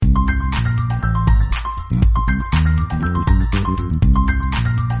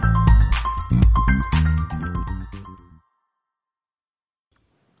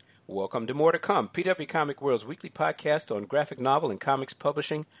welcome to More to Come, PW Comic World's weekly podcast on graphic novel and comics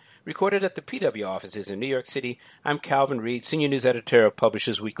publishing, recorded at the PW offices in New York City. I'm Calvin Reed, Senior News Editor of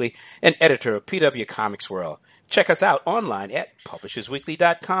Publishers Weekly and Editor of PW Comics World. Check us out online at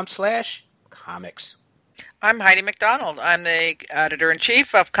publishersweekly.com/comics. I'm Heidi McDonald. I'm the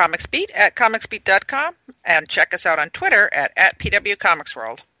Editor-in-Chief of Comics Beat at comicsbeat.com, and check us out on Twitter at PW Comics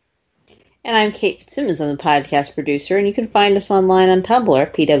World. And I'm Kate Fitzsimmons. I'm the podcast producer, and you can find us online on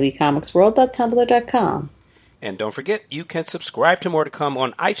Tumblr, pwcomicsworld.tumblr.com. And don't forget, you can subscribe to More to Come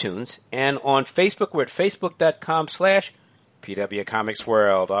on iTunes, and on Facebook, we're at facebook.com/PW Comics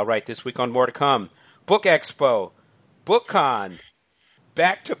World. All right, this week on More to Come, Book Expo, BookCon,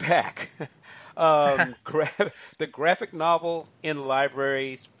 back-to-back. The graphic novel in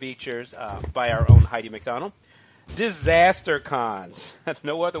libraries features by our own Heidi McDonald. Disaster cons.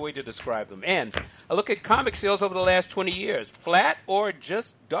 No other way to describe them. And a look at comic sales over the last 20 years. Flat or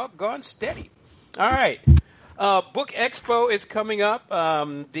just doggone steady. All right. Book Expo is coming up.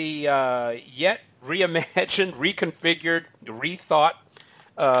 The yet reimagined, reconfigured, rethought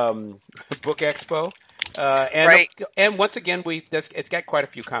Book Expo. And once again, it's got quite a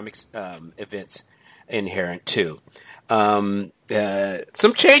few comics events inherent, too. Some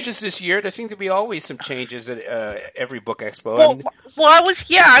changes this year. There seem to be always some changes at every Book Expo. I was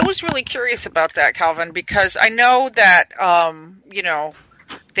really curious about that, Calvin, because I know that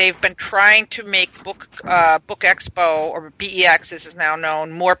they've been trying to make Book Expo, or BEX as is now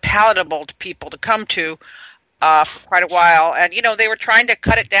known, more palatable to people to come to for quite a while. And they were trying to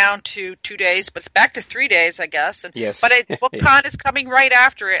cut it down to 2 days, but it's back to 3 days, I guess. Yes. But BookCon is coming right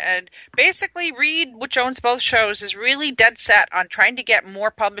after it, and basically Reed, which owns both shows, is really dead set on trying to get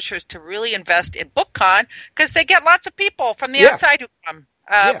more publishers to really invest in BookCon because they get lots of people from the outside who come.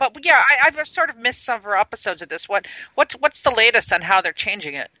 But I've sort of missed some of our episodes of this. What's the latest on how they're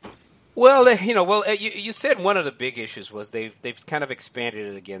changing it? Well, you said one of the big issues was they've kind of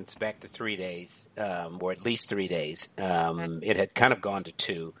expanded it again back to 3 days, or at least 3 days. It had kind of gone to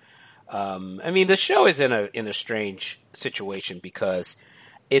 2. The show is in a strange situation because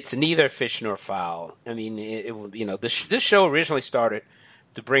it's neither fish nor fowl. This show originally started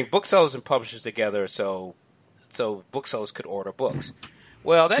to bring booksellers and publishers together so booksellers could order books.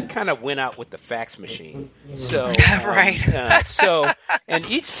 Well, that kind of went out with the fax machine. So, right. And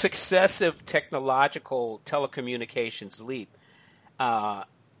each successive technological telecommunications leap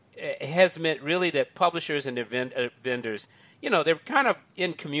has meant really that publishers and their vendors, they're kind of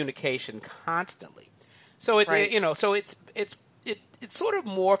in communication constantly. So it sort of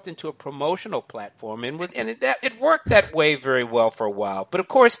morphed into a promotional platform, and it worked that way very well for a while. But of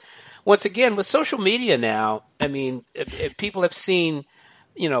course, once again, with social media now, people have seen.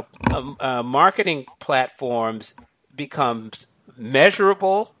 Marketing platforms becomes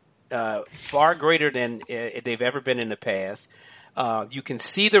measurable, far greater than they've ever been in the past. You can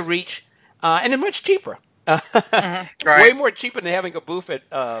see the reach, and they're much cheaper. Right. Way more cheaper than having a booth at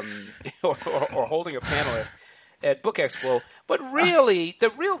or holding a panel at Book Expo. But really, the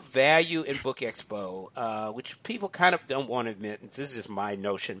real value in Book Expo, which people kind of don't want to admit, and this is just my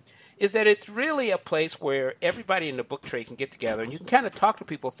notion, is that it's really a place where everybody in the book trade can get together and you can kind of talk to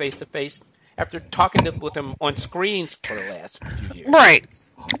people face to face after talking with them on screens for the last few years. Right.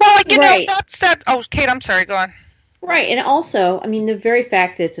 Well, that's that. Oh, Kate, I'm sorry. Go on. Right. And also, the very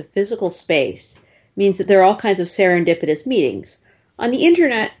fact that it's a physical space means that there are all kinds of serendipitous meetings. On the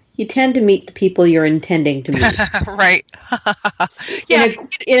internet, you tend to meet the people you're intending to meet. Right. In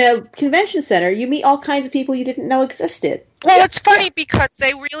a convention center, you meet all kinds of people you didn't know existed. Well, it's funny because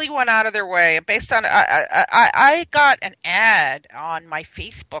they really went out of their way. Based on, I got an ad on my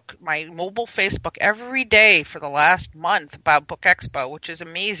Facebook, my mobile Facebook, every day for the last month about Book Expo, which is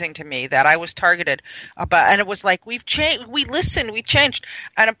amazing to me that I was targeted about. And it was like, we've changed, we listened, we changed.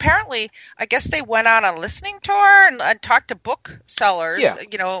 And apparently, I guess they went on a listening tour and talked to booksellers,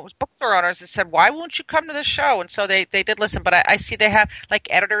 bookstore owners, and said, why won't you come to the show? And so they did listen. But I see they have like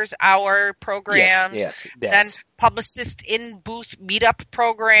Editors Hour programs. Yes. Then publicist in-booth meetup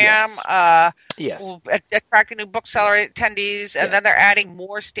program, attracting new bookseller attendees, and then they're adding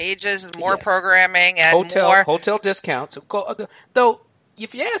more stages and more programming and hotel discounts. Though,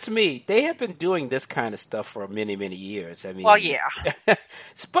 if you ask me, they have been doing this kind of stuff for many, many years. The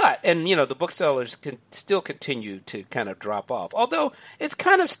booksellers can still continue to kind of drop off, although it's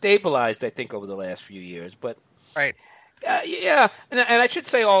kind of stabilized, I think, over the last few years. But right. And I should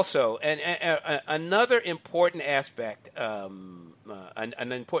say also, another important aspect, an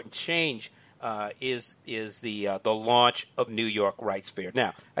important change is the launch of New York Writes Fair.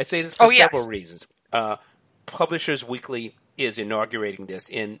 Now, I say this for several reasons. Publishers Weekly is inaugurating this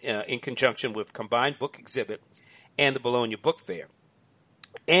in conjunction with Combined Book Exhibit and the Bologna Book Fair.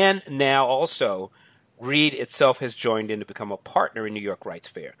 And now also, Reed itself has joined in to become a partner in New York Writes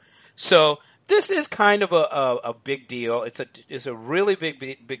Fair. So this is kind of a big deal. It's a really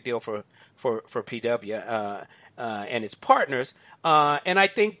big deal for PW and its partners. And I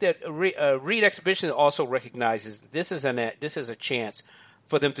think that Reed Exhibition also recognizes this is a chance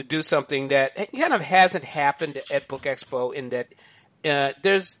for them to do something that kind of hasn't happened at Book Expo, in that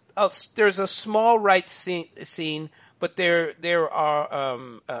there's a small rights scene, but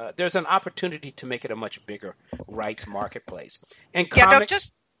there's an opportunity to make it a much bigger rights marketplace. And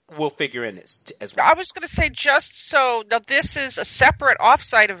comics will figure in this as well. I was going to say, just so now, this is a separate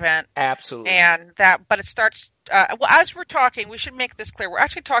offsite event. Absolutely. But it starts. Well, as we're talking, we should make this clear. We're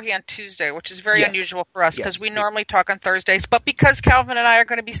actually talking on Tuesday, which is very unusual for us because we normally talk on Thursdays. But because Calvin and I are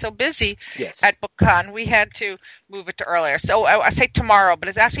going to be so busy at BookCon, we had to move it to earlier. So I say tomorrow, but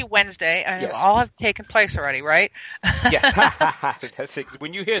it's actually Wednesday, and it all have taken place already, right? Yes. That's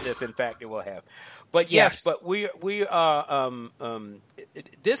when you hear this, in fact, it will have. But but we are.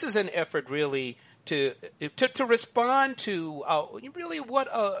 This is an effort really to respond to really what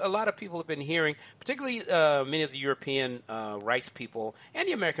a lot of people have been hearing, particularly many of the European rights people and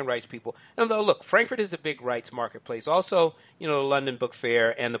the American rights people. And look, Frankfurt is the big rights marketplace. Also, the London Book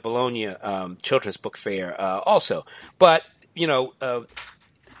Fair and the Bologna Children's Book Fair also. But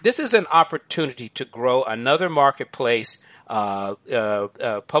this is an opportunity to grow another marketplace.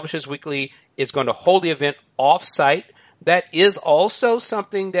 Publishers Weekly is going to hold the event off-site. That is also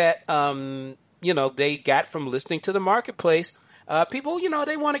something that they got from listening to the marketplace. People,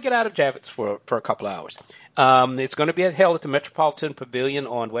 they want to get out of Javits for a couple of hours. It's going to be held at the Metropolitan Pavilion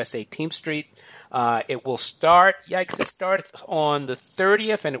on West 18th Street. It will start, it starts on the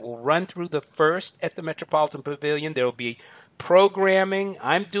 30th, and it will run through the 1st at the Metropolitan Pavilion. There will be programming.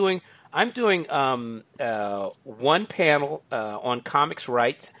 I'm doing one panel on comics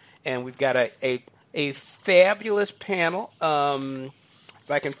rights, and we've got a fabulous panel. If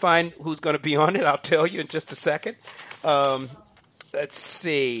I can find who's going to be on it, I'll tell you in just a second. Let's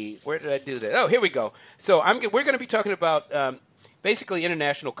see. Where did I do that? Oh, here we go. So we're going to be talking about basically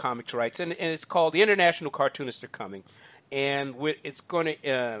international comics rights, and it's called The International Cartoonists Are Coming. And it's going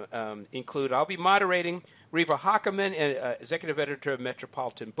to include, I'll be moderating, Reva Hockerman, executive editor of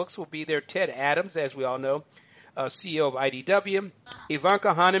Metropolitan Books, will be there. Ted Adams, as we all know, CEO of IDW.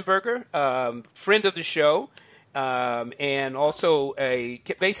 Ivanka Honenberger, friend of the show, and also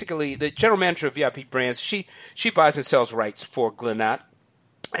basically the general manager of VIP Brands. She buys and sells rights for Glenat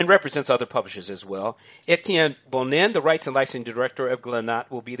and represents other publishers as well. Etienne Bonin, the rights and licensing director of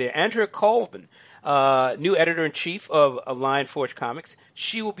Glenat, will be there. Andrea Colvin, new editor-in-chief of Lion Forge Comics,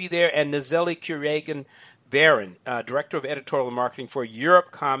 she will be there. And Nazeli Kuragan-Barron, director of editorial marketing for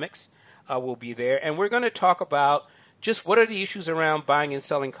Europe Comics, will be there. And we're going to talk about just what are the issues around buying and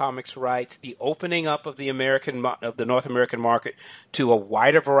selling comics rights, the opening up of the North American market to a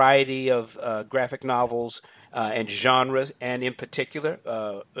wider variety of graphic novels and genres, and in particular,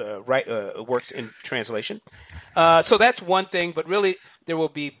 works in translation. So that's one thing, but really there will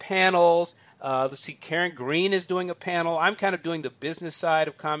be panels. Let's see, Karen Green is doing a panel. I'm kind of doing the business side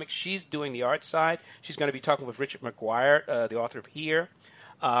of comics. She's doing the art side. She's going to be talking with Richard McGuire, the author of Here.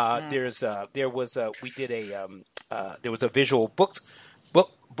 There was a visual book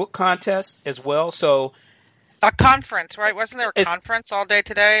contest as well. So a conference, right? Wasn't there a conference all day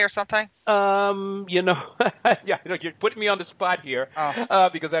today or something? You're putting me on the spot here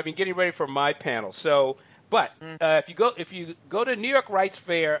because I've been getting ready for my panel. So, but if you go to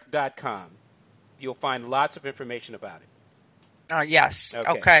NewYorkWritesFair.com, you'll find lots of information about it. Yes.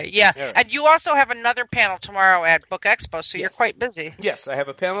 Okay. Yeah. Right. And you also have another panel tomorrow at Book Expo, so you're quite busy. Yes, I have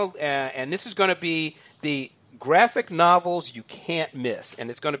a panel, and this is going to be the graphic novels you can't miss, and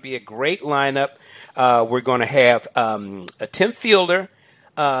it's going to be a great lineup. We're going to have Tim Fielder,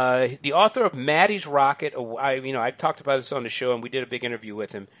 the author of Maddie's Rocket. I've talked about this on the show, and we did a big interview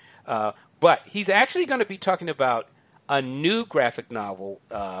with him. But he's actually going to be talking about a new graphic novel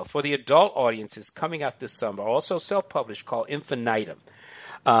for the adult audiences coming out this summer, also self-published, called Infinitum.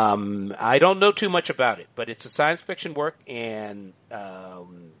 I don't know too much about it, but it's a science fiction work, and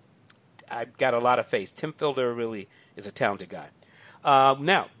I've got a lot of faith. Tim Fielder really is a talented guy.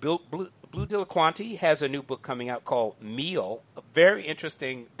 Now, Blue Delaquanti has a new book coming out called Meal, a very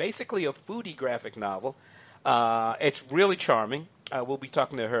interesting, basically a foodie graphic novel. It's really charming. We'll be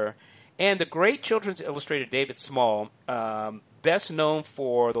talking to her. And the great children's illustrator David Small, best known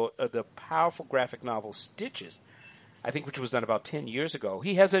for the powerful graphic novel Stitches, I think, which was done about 10 years ago.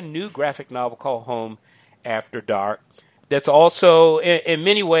 He has a new graphic novel called Home After Dark. That's also, in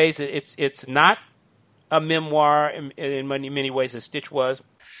many ways, it's not a memoir in many ways as Stitch was.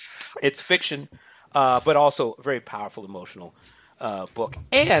 It's fiction, but also a very powerful, emotional book.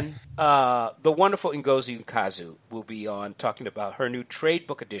 And the wonderful Ngozi Kazu will be on talking about her new trade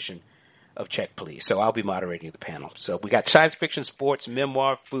book edition of Check Please. So I'll be moderating the panel. So we got science fiction, sports,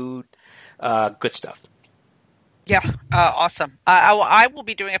 memoir, food, good stuff. Yeah, awesome. I will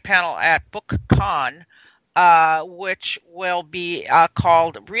be doing a panel at BookCon, which will be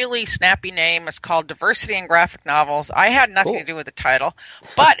called, really snappy name, it's called Diversity in Graphic Novels. I had nothing to do with the title,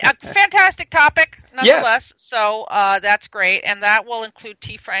 but a fantastic topic nonetheless. Yes. So that's great. And that will include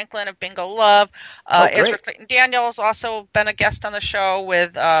T. Franklin of Bingo Love. Ezra Clayton Daniel has also been a guest on the show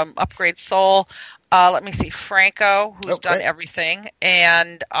with Upgrade Soul. Let me see, Franco, who's done everything.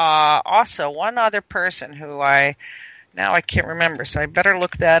 And also one other person who I can't remember, so I better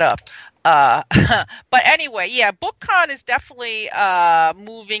look that up. But anyway, yeah, BookCon is definitely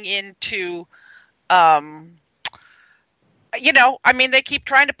moving into, they keep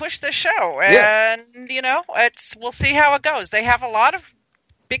trying to push this show, and we'll see how it goes. They have a lot of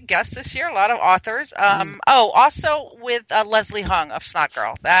big guests this year, a lot of authors. Also with Leslie Hung of Snot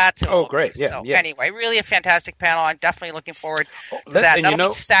Girl. That's great. Yeah, so anyway, really a fantastic panel. I'm definitely looking forward to that. That'll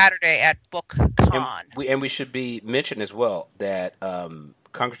be Saturday at BookCon. And we should be mentioned as well that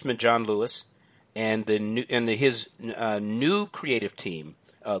Congressman John Lewis and his new creative team,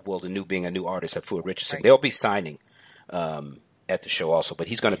 the new being a new artist at Fua Richardson, they'll be signing at the show also, but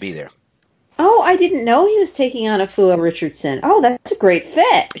he's going to be there. Oh, I didn't know he was taking on Afua Richardson. Oh, that's a great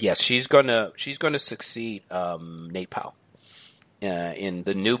fit. Yes, she's gonna succeed Nate Powell in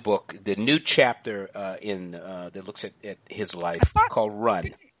the new book, the new chapter that looks at his life called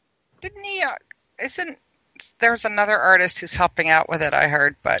Run. Didn't he? There's another artist who's helping out with it, I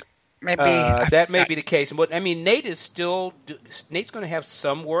heard, but maybe that may be the case. But I mean, Nate's going to have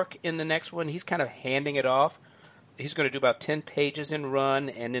some work in the next one. He's kind of handing it off. He's going to do about 10 pages in Run,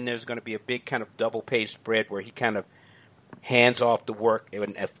 and then there's going to be a big kind of double-page spread where he kind of hands off the work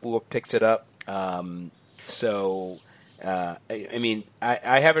and Afua picks it up. I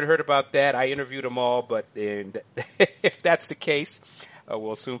haven't heard about that. I interviewed them all, but if that's the case,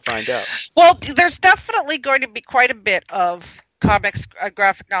 we'll soon find out. Well, there's definitely going to be quite a bit of comics,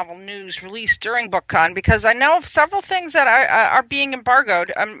 graphic novel news released during BookCon, because I know of several things that are being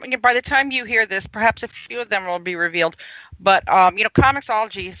embargoed. By the time you hear this, perhaps a few of them will be revealed. But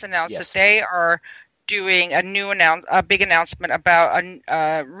Comixology has announced that they are doing a big announcement about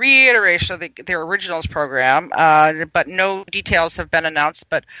a reiteration of their originals program, but no details have been announced.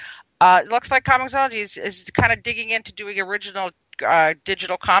 But it looks like Comixology is kind of digging into doing original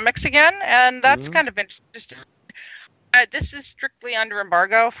digital comics again, and that's kind of interesting. This is strictly under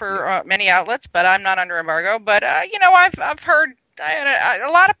embargo for many outlets, but I'm not under embargo. But I've heard a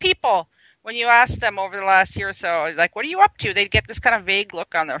lot of people, when you ask them over the last year or so, like, what are you up to? They get this kind of vague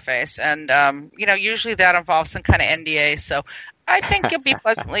look on their face, and usually that involves some kind of NDA. So I think you'll be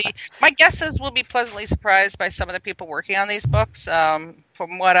my guess is we'll be pleasantly surprised by some of the people working on these books.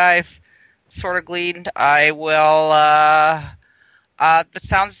 From what I've sort of gleaned, I will. That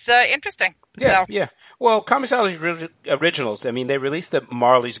sounds interesting. Yeah. Well, Comixology Originals, I mean, they released the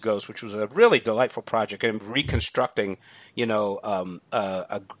Marley's Ghost, which was a really delightful project, and reconstructing, a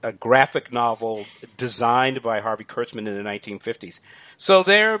graphic novel designed by Harvey Kurtzman in the 1950s. So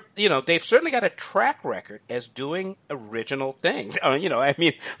they've certainly got a track record as doing original things.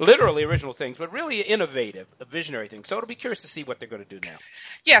 Literally original things, but really innovative, visionary things. So it'll be curious to see what they're going to do now.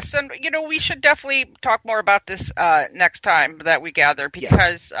 Yes, and we should definitely talk more about this next time that we gather,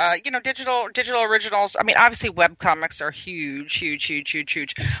 because digital originals. I mean, obviously web comics are huge,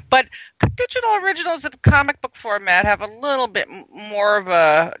 but digital originals in the comic book format have a little bit more of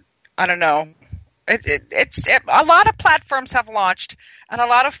a, I don't know. It's a lot of platforms have launched, and a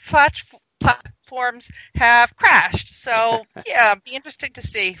lot of platforms have crashed. So be interesting to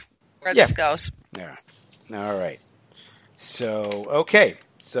see where this goes. Yeah. All right. So okay.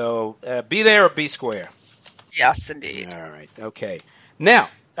 So be there or be square. Yes, indeed. All right. Okay. Now,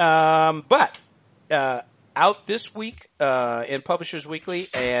 out this week in Publishers Weekly,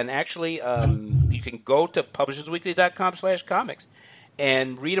 and actually you can go to publishersweekly.com/comics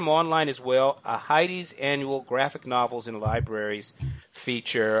and read them online as well. Heidi's annual graphic novels in libraries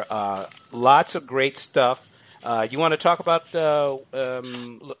feature. Lots of great stuff. You want to talk about a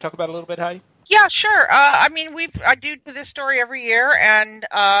little bit, Heidi? Yeah, sure. I do this story every year, and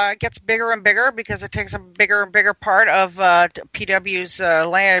it gets bigger and bigger because it takes a bigger and bigger part of PW's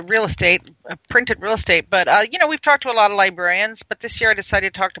real estate, printed real estate. But, we've talked to a lot of librarians, but this year I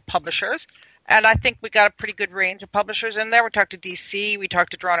decided to talk to publishers. And I think we got a pretty good range of publishers in there. We talked to DC, we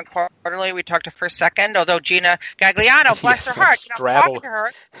talked to Drawn and Quarterly, we talked to First Second, although Gina Gagliano, bless her heart, I'm talking to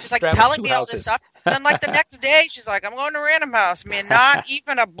her, she's like telling me all this stuff. And then like the next day, she's like, I'm going to Random House. I mean, not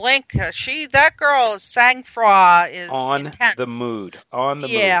even a blink. That girl is sang-froid, is on intense. the mood.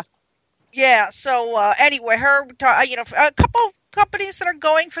 Mood. Yeah. So anyway, a couple companies that are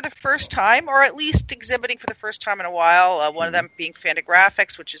going for the first time, or at least exhibiting for the first time in a while. One of them being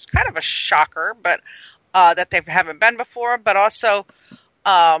Fantagraphics, which is kind of a shocker, but that they haven't been before. But also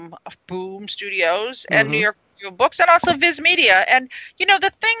Boom Studios and New York Books, and also Viz Media. And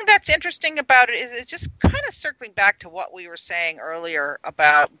the thing that's interesting about it is it's just kind of circling back to what we were saying earlier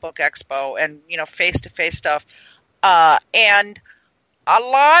about Book Expo and face-to-face stuff, and a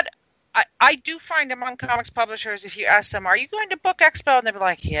lot. I do find among comics publishers, if you ask them, are you going to Book Expo? And they'll be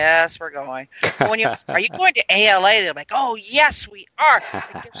like, yes, we're going. And when are you going to ALA? They're like, oh, yes, we are.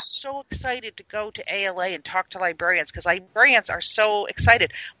 Like, they're so excited to go to ALA and talk to librarians because librarians are so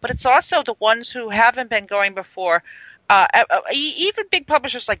excited. But it's also the ones who haven't been going before. Even big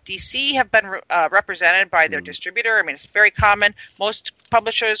publishers like DC have been represented by their distributor. I mean, it's very common. Most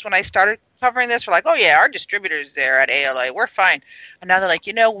publishers, when I started covering this, were like, oh, yeah, our distributor's there at ALA. We're fine. And now they're like,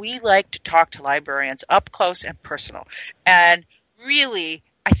 we like to talk to librarians up close and personal. And really,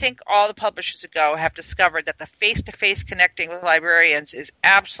 I think all the publishers that go have discovered that the face-to-face connecting with librarians is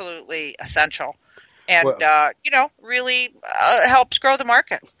absolutely essential and, really helps grow the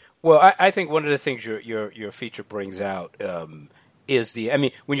market. Well, I think one of the things your feature brings out is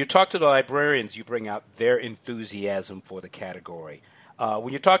when you talk to the librarians, you bring out their enthusiasm for the category.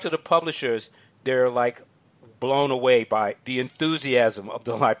 When you talk to the publishers, they're like blown away by the enthusiasm of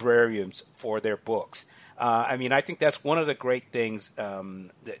the librarians for their books. I think that's one of the great things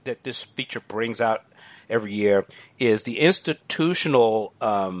that this feature brings out every year is the institutional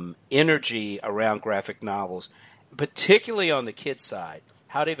energy around graphic novels, particularly on the kids' side.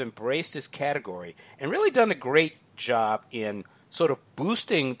 How they've embraced this category and really done a great job in sort of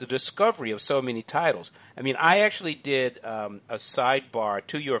boosting the discovery of so many titles. I actually did a sidebar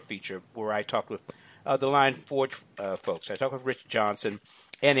to your feature where I talked with the Lion Forge folks. I talked with Rich Johnson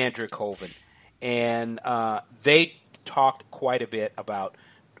and Andrea Colvin, and they talked quite a bit about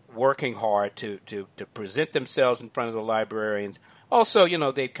working hard to present themselves in front of the librarians. Also,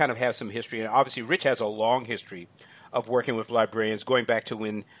 they kind of have some history, and obviously Rich has a long history of working with librarians, going back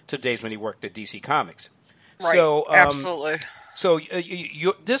to days when he worked at DC Comics. Right, so, absolutely. So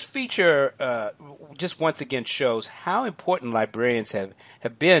this feature just once again shows how important librarians have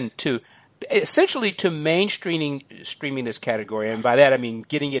been to essentially to mainstreaming this category, and by that I mean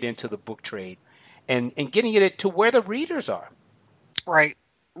getting it into the book trade and getting it to where the readers are.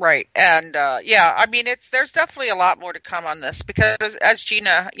 Right. And, there's definitely a lot more to come on this because as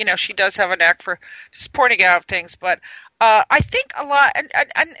Gina, she does have a knack for just pointing out things. But I think a lot, and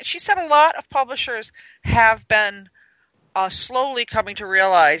she said a lot of publishers have been slowly coming to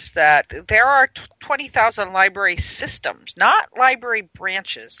realize that there are 20,000 library systems, not library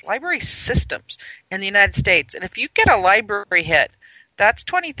branches, library systems in the United States. And if you get a library hit, that's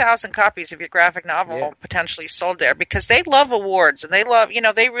 20,000 copies of your graphic novel potentially sold there because they love awards and they love,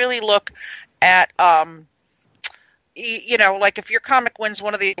 they really look at, like if your comic wins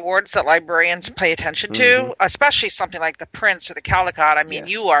one of the awards that librarians pay attention to, especially something like the Prince or the Caldecott,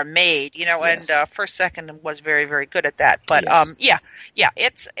 you are made, and First Second was very, very good at that. But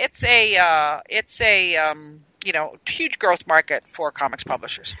it's a huge growth market for comics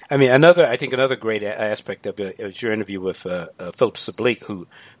publishers. I think another great aspect of it is your interview with Philip Sablik,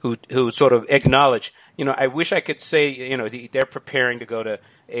 who sort of acknowledged, I wish I could say, they're preparing to go to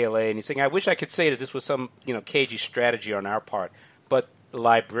ALA, and he's saying, I wish I could say that this was some, cagey strategy on our part, but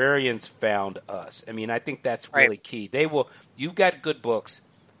librarians found us. I think that's really key. You've got good books,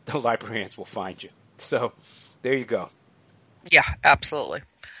 the librarians will find you. So there you go. Yeah, absolutely.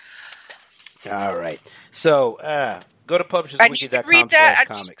 All right. So go to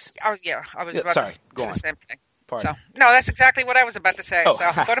publisherswiki.com/comics. Oh, yeah. I was about to say the same thing. Pardon. So, no, that's exactly what I was about to say. Oh.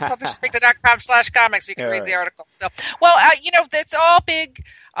 So go to publisherswiki.com/comics. You can read the article. So, well, it's all big.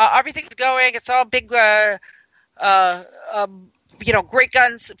 Everything's going. It's all big, great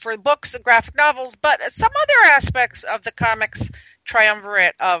guns for books and graphic novels. But some other aspects of the comics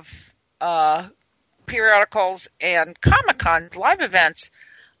triumvirate of periodicals and Comic-Con live events.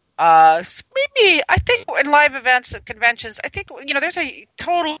 Maybe I think in live events and conventions, I think there's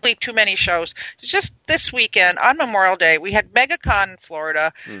totally too many shows. Just this weekend on Memorial Day, we had MegaCon in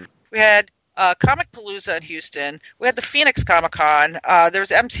Florida, we had Comic Palooza in Houston, we had the Phoenix Comic Con, there was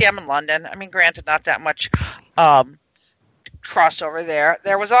MCM in London. Granted, not that much crossover there.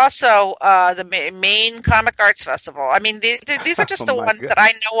 There was also the Maine Comic Arts Festival. I mean, these are just the ones that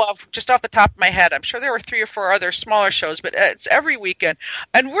I know of just off the top of my head. I'm sure there were 3 or 4 other smaller shows, but it's every weekend.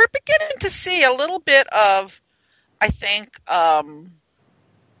 And we're beginning to see a little bit of, I think,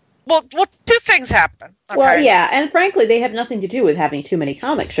 well, 2 things happen. Okay? Well, yeah, and frankly, they have nothing to do with having too many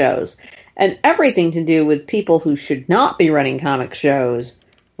comic shows, and everything to do with people who should not be running comic shows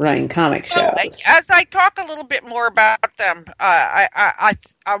running comic shows. As I talk a little bit more about them,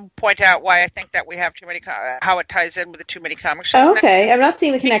 I'll point out why I think that we have too many, how it ties in with the too many comic shows. Okay, I'm not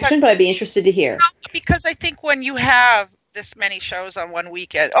seeing the connection, but I'd be interested to hear. Because I think when you have this many shows on one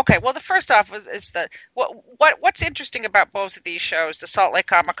weekend. Okay, well, the first off is the what's interesting about both of these shows, the Salt Lake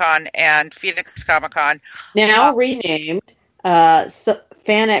Comic Con and Phoenix Comic Con, now renamed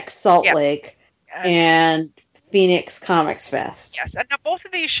FanX Salt Lake and Phoenix Comics Fest. Yes, and now both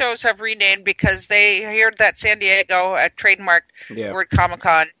of these shows have renamed because they heard that San Diego trademarked the word Comic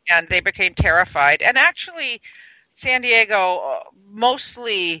Con, and they became terrified. And actually, San Diego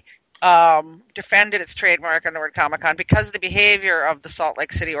mostly defended its trademark on the word Comic-Con because of the behavior of the Salt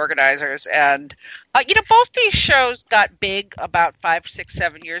Lake City organizers. And, both these shows got big about 5, 6,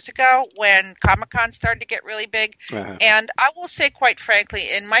 7 years ago when Comic-Con started to get really big. Uh-huh. And I will say, quite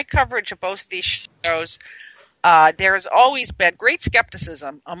frankly, in my coverage of both of these shows, there has always been great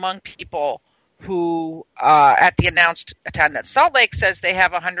skepticism among people who, at the announced attendance. Salt Lake says they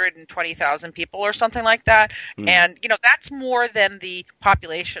have 120,000 people or something like that. Mm. And, that's more than the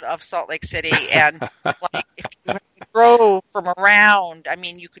population of Salt Lake City. And like, if you drove from around, I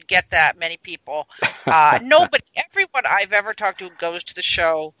mean, you could get that many people. Everyone I've ever talked to who goes to the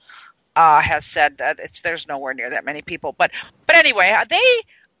show, has said that there's nowhere near that many people. But anyway,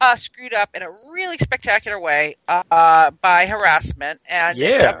 they screwed up in a really spectacular way, by harassment. And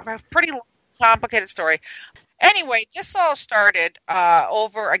it's a pretty complicated story. Anyway, this all started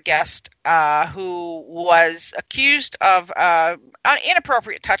over a guest who was accused of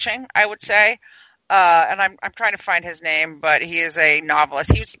inappropriate touching, I would say. And I'm trying to find his name, but he is a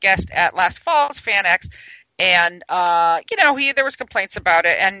novelist. He was a guest at last fall's FanX, and there was complaints about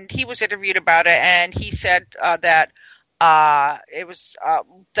it, and he was interviewed about it, and he said that it was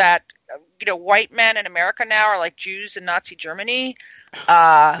that white men in America now are like Jews in Nazi Germany.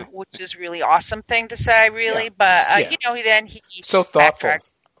 Which is really awesome thing to say, really. But, then he... So thoughtful. Backtracked.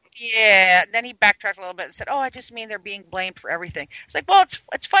 Yeah, then he backtracked a little bit and said, I just mean they're being blamed for everything. It's like, well,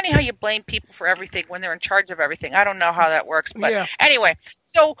 it's funny how you blame people for everything when they're in charge of everything. I don't know how that works. But anyway,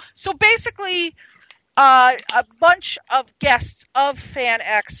 so basically, a bunch of guests of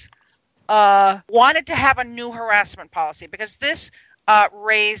FanX wanted to have a new harassment policy because this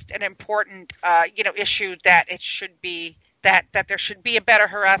raised an important, issue that it should be... That there should be a better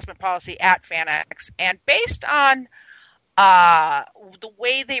harassment policy at FanX. And based on the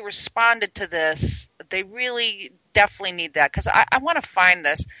way they responded to this, they really definitely need that. Because I want to find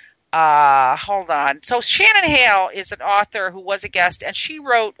this. Hold on. So Shannon Hale is an author who was a guest, and she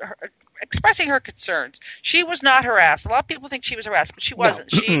wrote expressing her concerns. She was not harassed. A lot of people think she was harassed, but she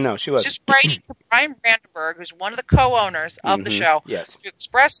wasn't. No, she wasn't. Just writing to Brian Brandenburg, who's one of the co-owners of the show, to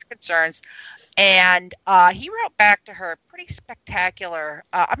express her concerns. And he wrote back to her pretty spectacular.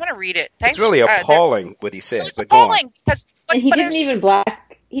 I'm going to read it. It's really appalling what he said. It's appalling because he didn't even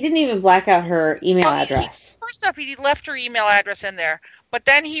black out her email address. First off, he left her email address in there, but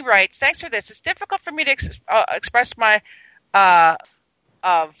then he writes, "Thanks for this. It's difficult for me to express my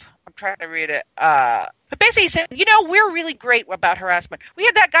I'm trying to read it. But basically he said, we're really great about harassment. We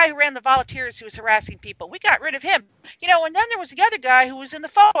had that guy who ran the volunteers who was harassing people. We got rid of him. And then there was the other guy who was in the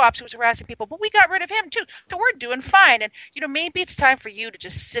photo ops who was harassing people, but we got rid of him too. So we're doing fine. And, maybe it's time for you to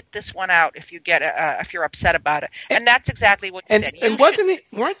just sit this one out if you get if you're upset about it. And that's exactly what he said. And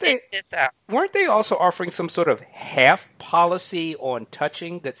weren't they also offering some sort of half policy on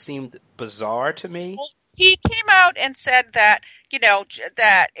touching that seemed bizarre to me? Well, he came out and said that,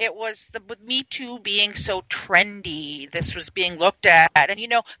 that it was with Me Too being so trendy, this was being looked at. And,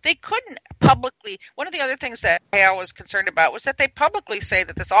 they couldn't publicly, one of the other things that Hale was concerned about was that they publicly say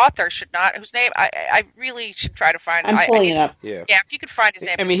that this author should not, whose name, I really should try to find. I'm pulling it up. Yeah, if you could find his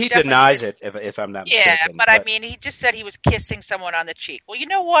name. I mean, he denies it, if I'm not mistaken. Yeah, but I mean, he just said he was kissing someone on the cheek. Well, you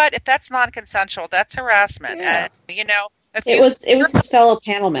know what? If that's non-consensual, that's harassment. Yeah. And, it was his fellow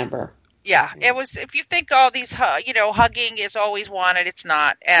panel member. Yeah, it was. If you think all these, hugging is always wanted, it's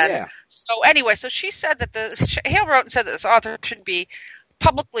not. And so anyway, so she said that Hale wrote and said that this author should be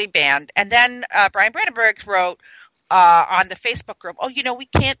publicly banned. And then Brian Brandenburg wrote, on the Facebook group, oh, we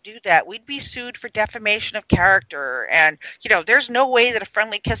can't do that. We'd be sued for defamation of character. And, there's no way that a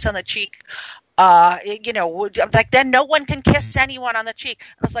friendly kiss on the cheek, like then no one can kiss anyone on the cheek.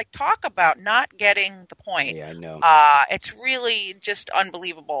 And it's like, talk about not getting the point. Yeah, I know. It's really just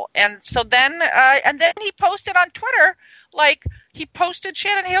unbelievable. And so then, he posted on Twitter, like he posted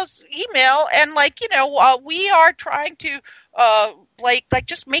Shannon Hale's email and we are trying to,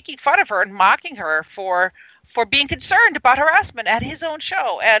 just making fun of her and mocking her for being concerned about harassment at his own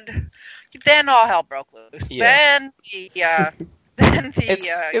show. And then all hell broke loose. Yeah. Then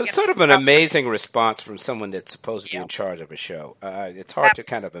it was sort of an amazing response from someone that's supposed to be in charge of a show. It's hard to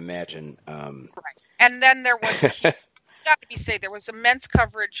kind of imagine. Right. And then there was, there was immense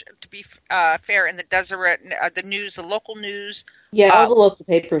coverage, to be fair, in the Deseret, the news, the local news. Yeah, all the local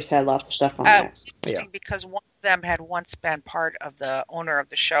papers had lots of stuff on there. It was interesting because one of them had once been part of the owner of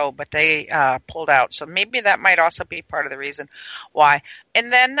the show, but they pulled out. So maybe that might also be part of the reason why.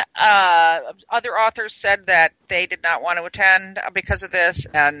 And then other authors said that they did not want to attend because of this.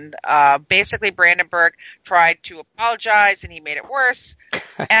 And basically Brandenburg tried to apologize, and he made it worse.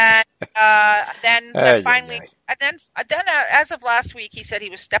 And then finally... And then, as of last week, he said he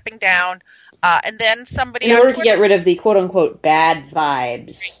was stepping down. And then somebody in order to get rid of the quote unquote bad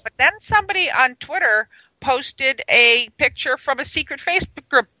vibes. But then somebody on Twitter posted a picture from a secret Facebook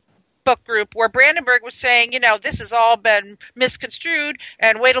group where Brandenburg was saying, this has all been misconstrued,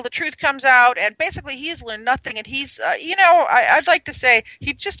 and wait till the truth comes out. And basically, he's learned nothing. And he's, I'd like to say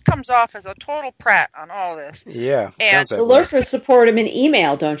he just comes off as a total prat on all this. Yeah. And the lurkers support him in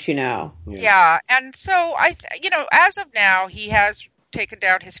email, don't you know? Yeah. And so as of now, he has taken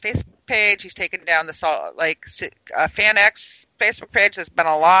down his Facebook page. He's taken down the FanX Facebook page. There's been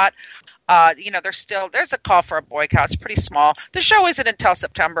a lot. There's a call for a boycott. It's pretty small. The show isn't until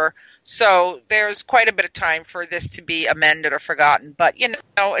September, so there's quite a bit of time for this to be amended or forgotten. But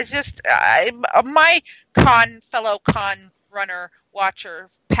it's just my fellow con runner watcher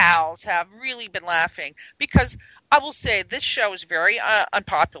pals have really been laughing because I will say this show is very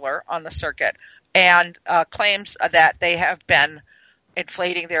unpopular on the circuit, and claims that they have been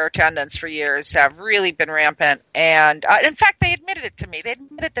inflating their attendance for years have really been rampant. And in fact, they admitted it to me. They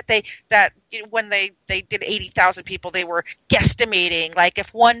admitted that when they did 80,000 people, they were guesstimating. Like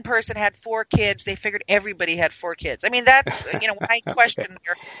if one person had 4 kids, they figured everybody had 4 kids. I mean, that's when I question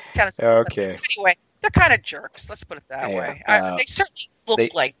their attendance. Okay. Anyway, they're kind of jerks. Let's put it that way. They certainly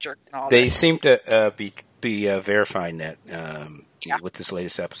look like jerks. And all they this. seem to be verifying that. With this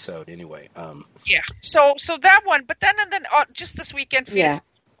latest episode, anyway. So that one, but then just this weekend, Phoenix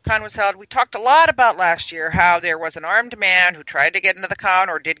Con was held. We talked a lot about last year how there was an armed man who tried to get into the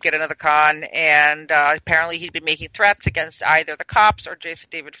con or did get into the con, and apparently he'd been making threats against either the cops or Jason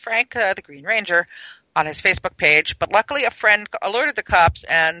David Frank, the Green Ranger, on his Facebook page. But luckily, a friend alerted the cops,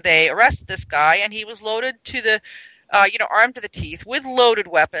 and they arrested this guy, and he was loaded to the, armed to the teeth with loaded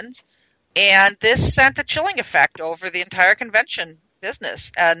weapons. And this sent a chilling effect over the entire convention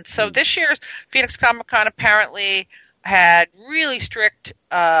business. And so this year's Phoenix Comic-Con apparently had really strict,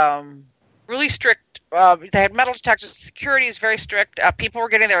 they had metal detectors. Security is very strict. People were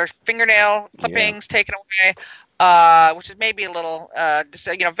getting their fingernail clippings taken away, which is maybe a little, vendors.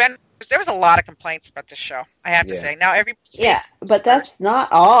 There was a lot of complaints about this show, I have to say. Now but that's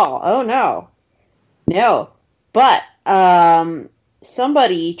not all. Oh, no. But,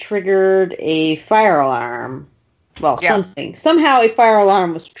 somebody triggered a fire alarm. Well, something. Somehow a fire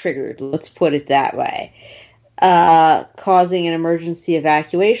alarm was triggered, let's put it that way, causing an emergency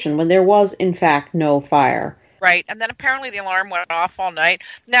evacuation when there was, in fact, no fire. Right, and then apparently the alarm went off all night.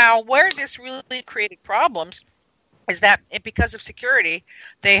 Now, where this really created problems is that because of security,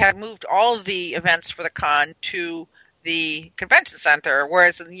 they had moved all of the events for the con to the convention center,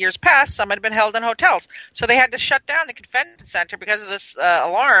 whereas in years past, some had been held in hotels. So they had to shut down the convention center because of this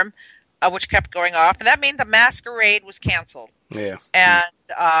alarm, which kept going off. And that meant the masquerade was canceled. Yeah. And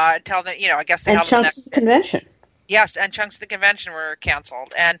until the, I guess they held chunks of the convention. Yes, and chunks of the convention were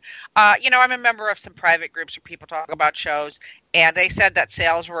canceled. And, I'm a member of some private groups where people talk about shows, and they said that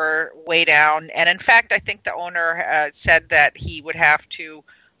sales were way down. And in fact, I think the owner said that he would have to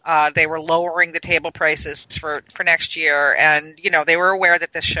they were lowering the table prices for next year, and they were aware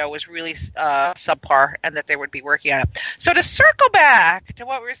that this show was really subpar and that they would be working on it. So to circle back to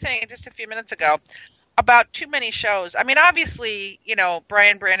what we were saying just a few minutes ago about too many shows, I mean, obviously,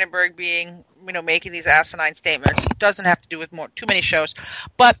 Brian Brandenburg being making these asinine statements doesn't have to do with too many shows,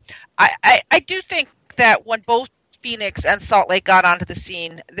 but I do think that when both Phoenix and Salt Lake got onto the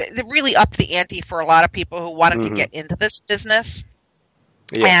scene, they really upped the ante for a lot of people who wanted to get into this business.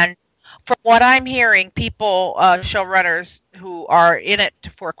 Yeah. And from what I'm hearing, people, showrunners who are in it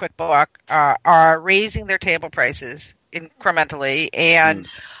for a quick buck, are raising their table prices incrementally, and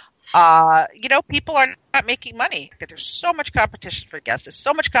people are not making money. There's so much competition for guests. There's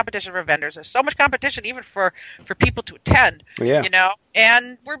so much competition for vendors. There's so much competition even for people to attend. Yeah.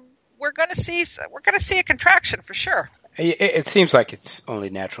 And we're going to see a contraction for sure. It seems like it's only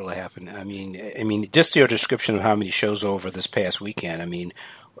natural to happen. I mean, just your description of how many shows over this past weekend. I mean,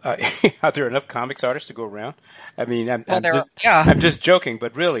 are there enough comics artists to go around? I mean, I'm just joking,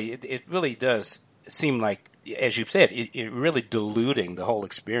 but really, it really does seem like, as you've said, it really diluting the whole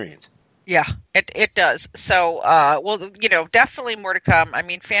experience. Yeah, it does. So, definitely more to come. I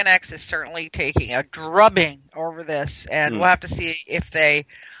mean, FanX is certainly taking a drubbing over this, and we'll have to see if they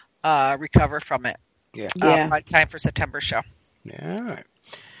recover from it. By time for September show. Yeah.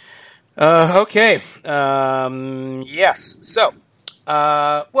 All right. Okay. Yes. So,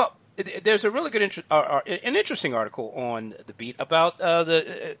 there's a really good, an interesting article on the Beat about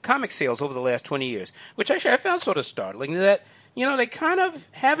the comic sales over the last 20 years, which actually I found sort of startling. That they kind of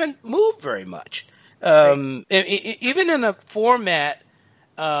haven't moved very much, even in a format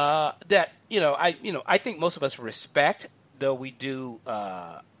that I think most of us respect, though we do.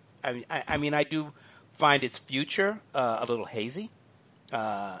 I do find its future a little hazy.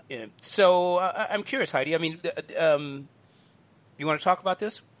 So I'm curious, Heidi. I mean, you want to talk about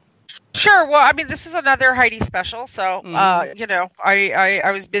this? Sure. Well, I mean, this is another Heidi special, so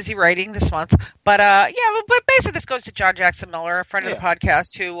I was busy writing this month, but basically this goes to John Jackson Miller, a friend of the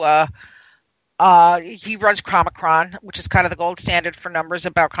podcast, who he runs Comicron, which is kind of the gold standard for numbers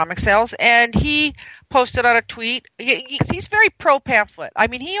about comic sales, and he posted on a tweet. He's very pro pamphlet. I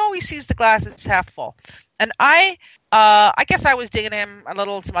mean, he always sees the glass as half full, and I guess I was digging him a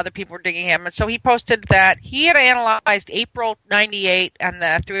little. Some other people were digging him, and so he posted that he had analyzed April '98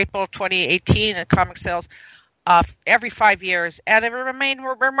 and through April 2018 in comic sales every 5 years, and it remained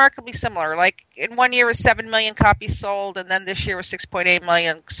remarkably similar. Like in 1 year was 7 million copies sold, and then this year was 6.8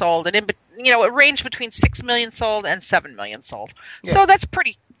 million sold, and it ranged between 6 million sold and 7 million sold. Yeah. So that's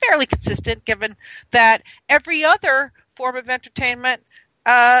fairly consistent, given that every other form of entertainment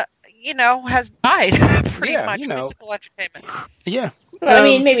has died pretty much. Physical entertainment. Yeah. Well, I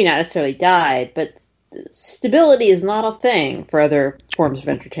mean, maybe not necessarily died, but stability is not a thing for other forms of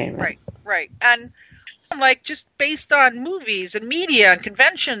entertainment. Right. And like just based on movies and media and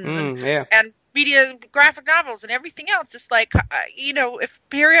conventions and media, graphic novels and everything else, it's like, if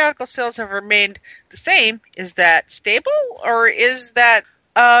periodical sales have remained the same, is that stable or is that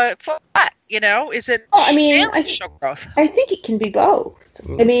flat? Is it? Well, I mean, show growth? I think it can be both.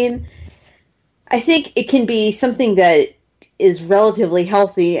 I mean, I think it can be something that is relatively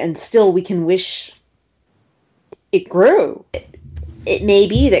healthy, and still we can wish it grew. It may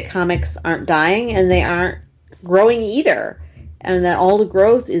be that comics aren't dying and they aren't growing either, and that all the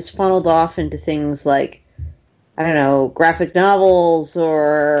growth is funneled off into things like, I don't know, graphic novels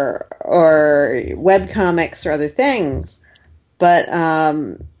or webcomics or other things. But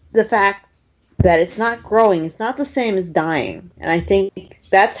the fact that it's not growing is not the same as dying. And I think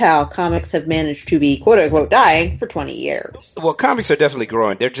that's how comics have managed to be, quote-unquote, dying for 20 years. Well, comics are definitely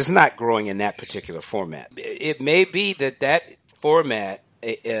growing. They're just not growing in that particular format. It may be that format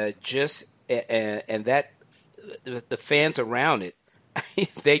and that the fans around it,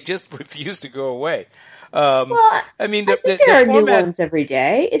 they just refuse to go away. I think there are new ones every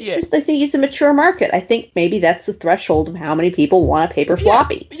day. It's just, I think it's a mature market. I think maybe that's the threshold of how many people want a paper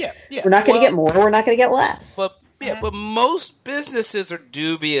floppy. Yeah. We're not going to get more. We're not going to get less. But most businesses are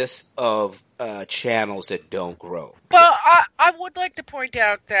dubious of channels that don't grow. Well, I would like to point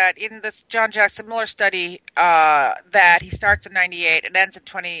out that in this John Jackson Miller study that he starts in 98 and ends in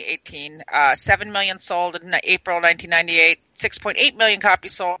 2018, 7 million sold in April 1998, 6.8 million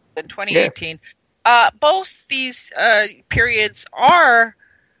copies sold in 2018. Yeah. Both these periods are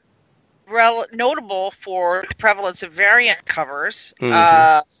notable for the prevalence of variant covers.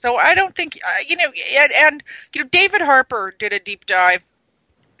 Mm-hmm. So I don't think, David Harper did a deep dive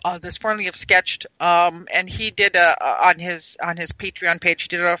this formerly of Sketched, and he did on his Patreon page, he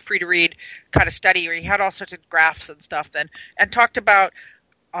did a free to read kind of study where he had all sorts of graphs and stuff and talked about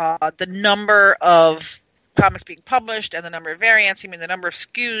the number of comics being published and the number of variants. I mean, the number of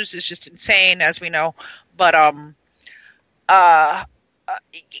SKUs is just insane, as we know. But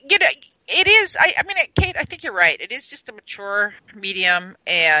it is. I mean, Kate, I think you're right. It is just a mature medium,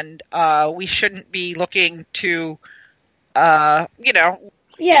 and we shouldn't be looking to,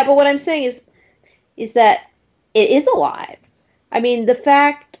 Yeah, but what I'm saying is that it is alive. I mean, the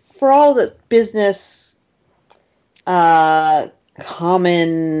fact, for all the business kind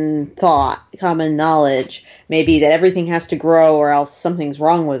common thought, common knowledge, maybe that everything has to grow or else something's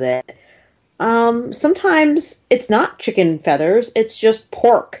wrong with it. Sometimes it's not chicken feathers, it's just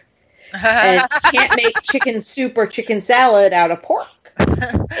pork. And you can't make chicken soup or chicken salad out of pork.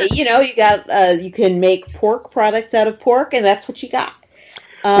 You know, you can make pork products out of pork, and that's what you got.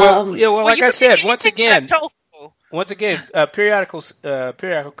 Like I said, once again, periodical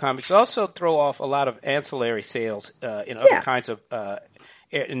comics also throw off a lot of ancillary sales in other kinds of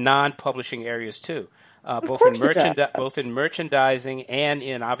non-publishing areas too, both in merchandising and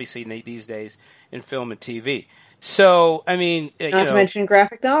in obviously these days in film and TV. So, I mean, not to mention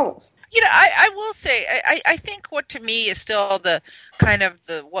graphic novels. You know, I will say, I think what to me is still the kind of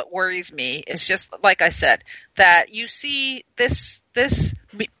what worries me is just, like I said, that you see this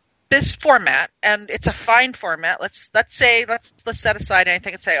format, and it's a fine format. Let's set aside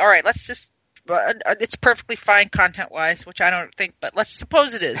anything and say, all right, let's just, it's perfectly fine content-wise, which I don't think, but let's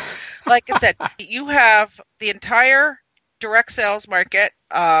suppose it is. Like I said, you have the entire direct sales market,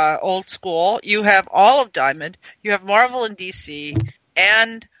 old school. You have all of Diamond. You have Marvel and DC,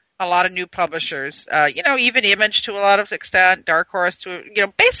 and a lot of new publishers, even Image to a lot of extent, Dark Horse to,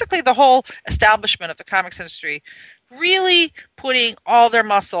 basically the whole establishment of the comics industry really putting all their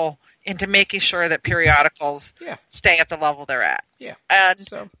muscle into making sure that periodicals stay at the level they're at. Yeah. And,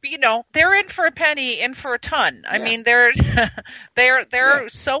 they're in for a penny, in for a ton. I mean, they're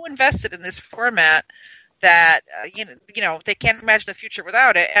so invested in this format that they can't imagine the future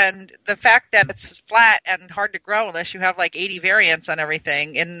without it, and the fact that it's flat and hard to grow unless you have like 80 variants on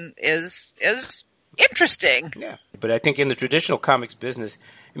everything is interesting. Yeah, but I think in the traditional comics business,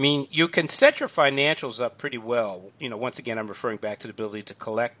 I mean, you can set your financials up pretty well. Once again, I'm referring back to the ability to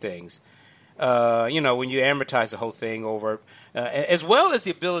collect things. When you amortize the whole thing over, as well as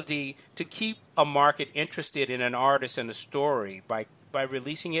the ability to keep a market interested in an artist and a story by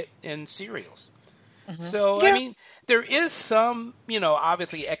releasing it in serials. So, I mean, there is some,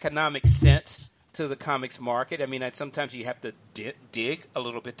 obviously economic sense to the comics market. I mean, sometimes you have to dig a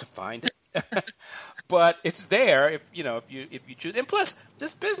little bit to find it, but it's there if you choose. And plus,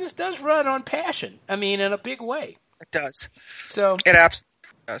 this business does run on passion. I mean, in a big way. It does. So it absolutely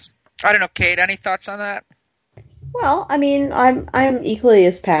does. I don't know, Kate. Any thoughts on that? Well, I mean, I'm equally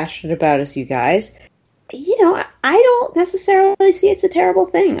as passionate about it as you guys. I don't necessarily see it's a terrible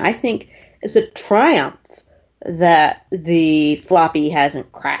thing. I think it's a triumph that the floppy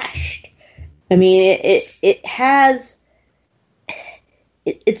hasn't crashed. I mean,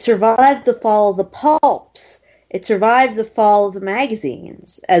 it survived the fall of the pulps. It survived the fall of the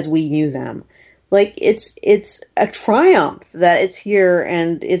magazines as we knew them. Like, it's a triumph that it's here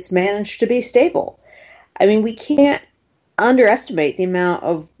and it's managed to be stable. I mean, we can't underestimate the amount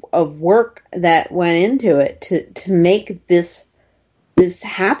of work that went into it to make this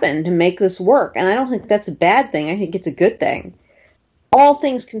happen, to make this work. And I don't think that's a bad thing. I think it's a good thing. All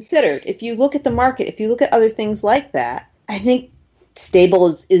things considered, if you look at the market, if you look at other things like that, I think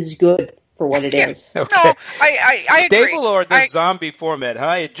stable is good for what it is. Okay. No, I stable agree. Or the zombie format,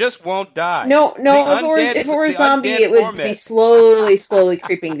 huh? It just won't die. No. If it were a zombie, it would be slowly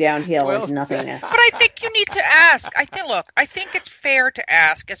creeping downhill into nothingness. But I think you need to ask. I think it's fair to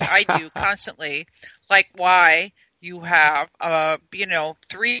ask, as I do constantly, like why you have,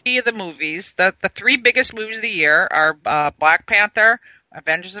 three of the movies. The three biggest movies of the year are Black Panther,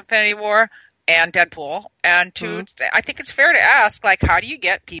 Avengers: Infinity War, and Deadpool. And I think it's fair to ask, like, how do you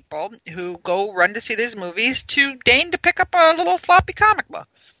get people who go run to see these movies to deign to pick up a little floppy comic book,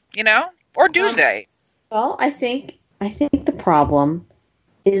 or do they? Well, I think the problem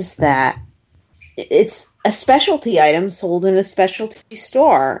is that it's a specialty item sold in a specialty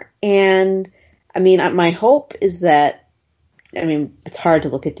store, and I mean, my hope is that, I mean, it's hard to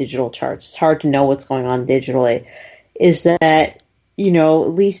look at digital charts. It's hard to know what's going on digitally. Is that, at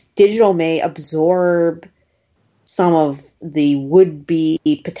least digital may absorb some of the would-be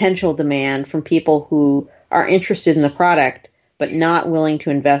potential demand from people who are interested in the product, but not willing to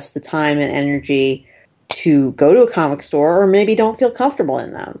invest the time and energy to go to a comic store, or maybe don't feel comfortable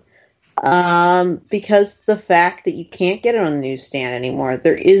in them. Because the fact that you can't get it on the newsstand anymore,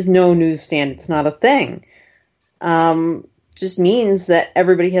 there is no newsstand, it's not a thing, just means that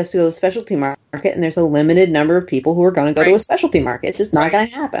everybody has to go to the specialty market, and there's a limited number of people who are going to go to a specialty market. It's just not going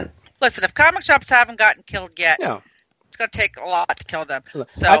to happen. Listen, if comic shops haven't gotten killed yet, it's going to take a lot to kill them.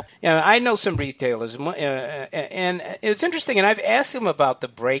 So I know some retailers, and it's interesting, and I've asked them about the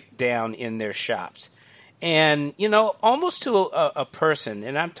breakdown in their shops. And, almost to a person,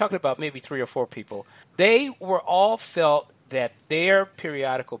 and I'm talking about maybe 3 or 4 people, they were all felt that their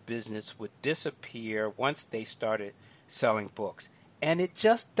periodical business would disappear once they started selling books. And it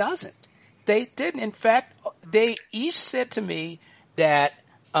just doesn't. They didn't. In fact, they each said to me that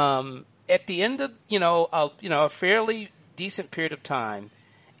at the end of a fairly decent period of time,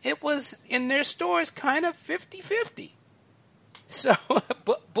 it was in their stores kind of 50-50. So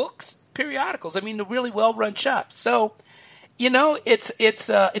books, periodicals. I mean, the really well-run shops. So it's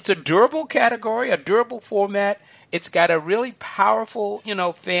a durable category, a durable format. It's got a really powerful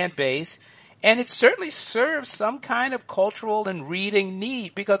fan base. And it certainly serves some kind of cultural and reading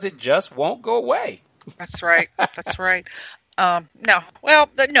need because it just won't go away. That's right. That's right. The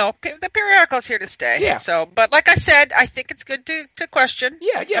periodical's here to stay. Yeah. So, but like I said, I think it's good to question.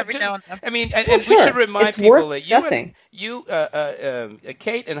 Yeah. Every now and then. I mean, and we should remind it's people worth that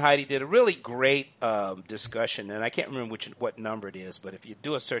Kate and Heidi did a really great discussion, and I can't remember what number it is, but if you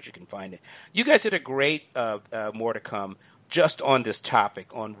do a search, you can find it. You guys did a great more to come just on this topic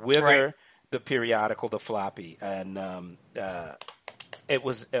on whether. Right. The periodical, the floppy, and it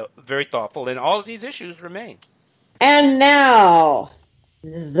was very thoughtful, and all of these issues remain. And now,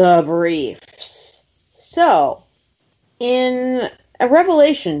 the briefs. So, in a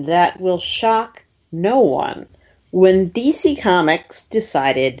revelation that will shock no one, when DC Comics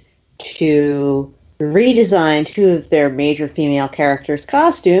decided to redesign two of their major female characters'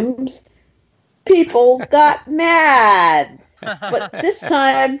 costumes, people got mad. But this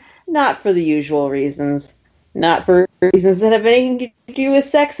time, not for the usual reasons. Not for reasons that have anything to do with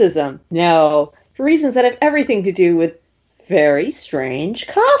sexism. No, for reasons that have everything to do with very strange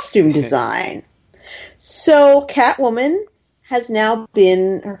costume design. So Catwoman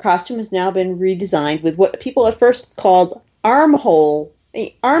her costume has now been redesigned with what people at first called armpit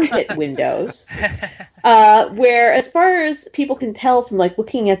windows, where as far as people can tell from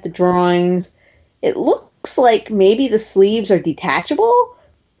looking at the drawings, it looks like maybe the sleeves are detachable.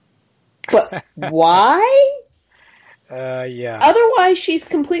 But why? Yeah. Otherwise, she's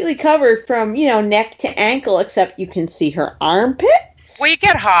completely covered from, neck to ankle, except you can see her armpits. Well, you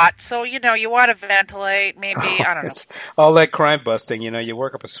get hot, so, you want to ventilate, maybe, I don't know. All that crime busting, you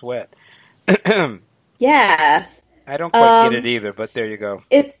work up a sweat. Yes. I don't quite get it either, but there you go.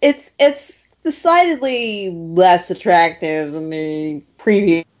 It's decidedly less attractive than the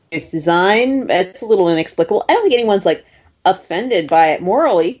previous design. It's a little inexplicable. I don't think anyone's, offended by it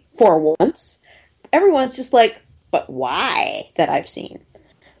morally, for once. Everyone's just but why, that I've seen.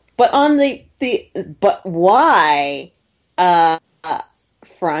 But on the but why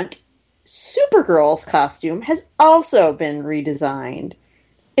front, Supergirl's costume has also been redesigned.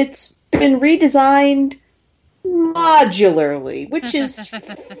 It's been redesigned modularly, which is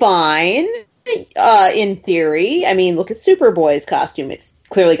fine in theory. I mean, look at Superboy's costume. It's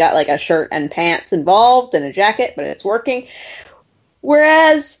clearly got a shirt and pants involved and a jacket, but it's working.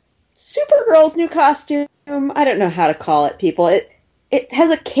 Whereas Supergirl's new costume, I don't know how to call it, people. It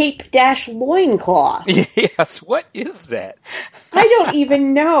has a cape-loincloth. Yes, what is that? I don't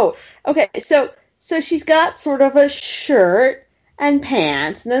even know. Okay, so she's got sort of a shirt and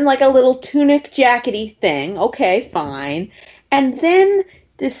pants, and then a little tunic jackety thing. Okay, fine. And then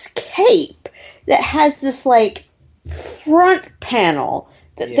this cape that has this front panel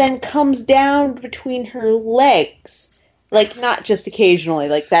that then comes down between her legs. Not just occasionally,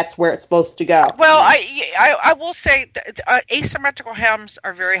 that's where it's supposed to go. Well, I will say asymmetrical hems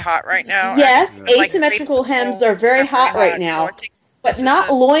are very hot right now. Yes, asymmetrical hems are very hot right now, but not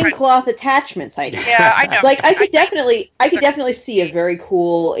loincloth attachments, Heidi. Yeah, I know. I could definitely see a very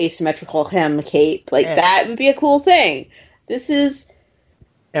cool asymmetrical hem cape. That would be a cool thing. This needs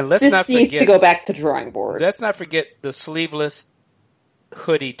to go back to the drawing board. Let's not forget the sleeveless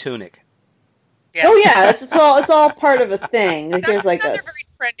hoodie tunic. Yeah. Oh yeah, it's all part of a thing. There's another very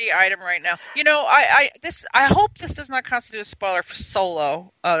trendy item right now. I hope this does not constitute a spoiler for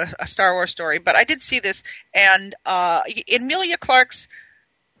Solo, a Star Wars story, but I did see this, and Emilia Clarke's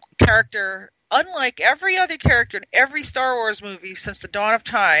character, unlike every other character in every Star Wars movie since the dawn of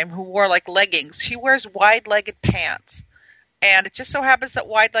time, who wore leggings, she wears wide-legged pants. And it just so happens that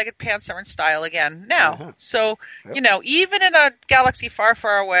wide-legged pants are in style again now. Uh-huh. So, yep. Even in a galaxy far,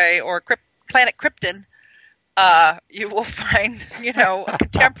 far away, or planet Krypton, you will find, a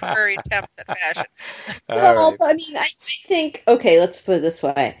contemporary attempt at fashion. Well, right. I mean, I think, okay, let's put it this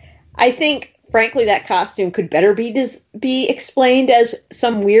way. I think, frankly, that costume could better be explained as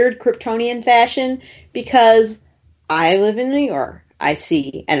some weird Kryptonian fashion, because I live in New York. I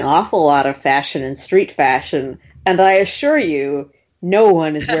see an awful lot of fashion and street fashion, and I assure you, no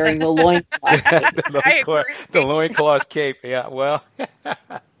one is wearing the loincloth cape. The loincloth cape, yeah, well...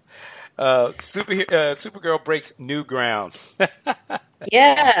 Supergirl breaks new ground.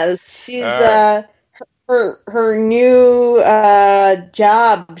 Yes, she's her new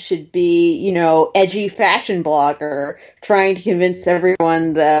job should be, edgy fashion blogger trying to convince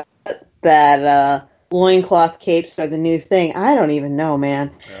everyone that loincloth capes are the new thing. I don't even know,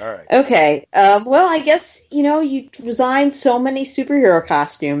 man. All right. Okay. Well, I guess, you designed so many superhero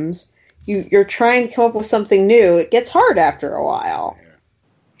costumes. You're trying to come up with something new. It gets hard after a while.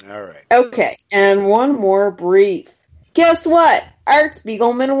 Yeah. All right. Okay. And one more brief. Guess what? Art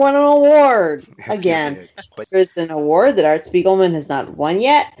Spiegelman won an award. Yes, again. There's an award that Art Spiegelman has not won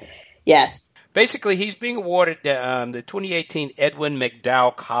yet. Yes. Basically, he's being awarded the 2018 Edwin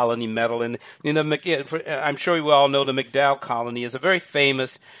McDowell Colony Medal. And, I'm sure you all know the McDowell Colony is a very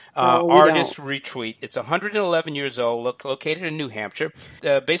famous artist retreat. It's 111 years old, located in New Hampshire.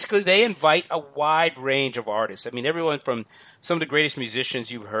 Basically, they invite a wide range of artists. I mean, everyone from some of the greatest musicians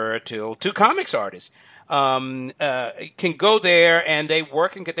you've heard to comics artists can go there, and they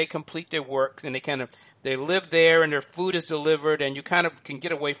work and they complete their work, and they live there, and their food is delivered, and you kind of can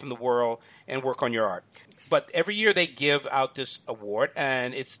get away from the world and work on your art. But every year they give out this award,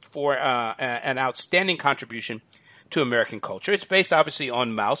 and it's for an outstanding contribution to American culture. It's based, obviously,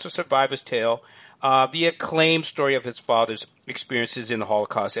 on Mouse, a survivor's tale, the acclaimed story of his father's experiences in the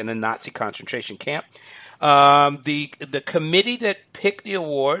Holocaust and a Nazi concentration camp. The committee that picked the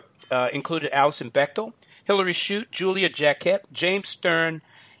award included Alison Bechtel, Hilary Shute, Julia Jaquette, James Stern,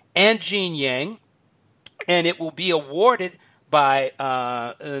 and Gene Yang. And it will be awarded by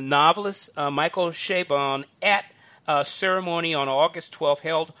novelist Michael Chabon at a ceremony on August 12th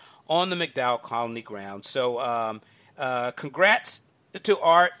held on the McDowell Colony grounds. So congrats to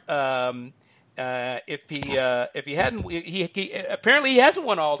Art. If he hadn't, he apparently he hasn't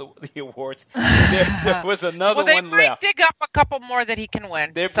won all the awards. There was another one left. They might dig up a couple more that he can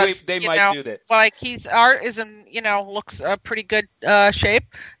win. They might do that. Like Art is in, looks a pretty good shape.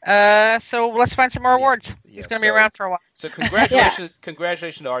 So let's find some more awards. He's going to be around for a while. So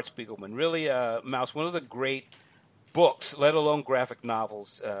congratulations to Art Spiegelman. Really, Mouse, one of the great books, let alone graphic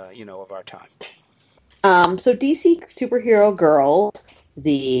novels, of our time. So DC Superhero Girls,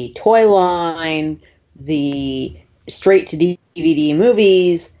 the toy line, the straight-to-DVD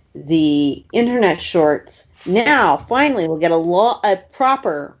movies, the internet shorts. Now, finally, we'll get a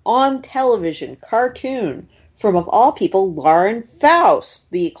proper on-television cartoon from, of all people, Lauren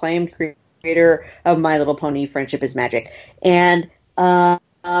Faust, the acclaimed creator of My Little Pony: Friendship is Magic. And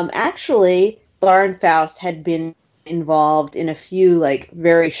actually, Lauren Faust had been involved in a few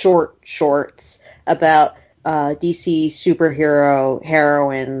very short shorts about DC superhero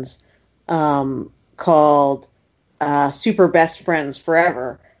heroines called Super Best Friends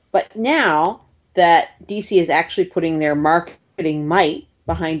Forever. But now that DC is actually putting their marketing might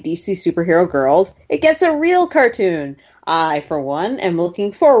behind DC Superhero Girls, it gets a real cartoon. I, for one, am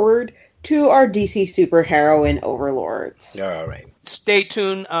looking forward to our DC superheroine overlords. All right. Stay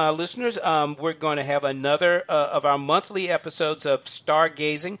tuned, listeners. We're going to have another of our monthly episodes of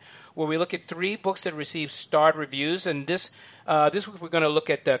Stargazing, where we look at 3 books that received starred reviews. And this week we're going to look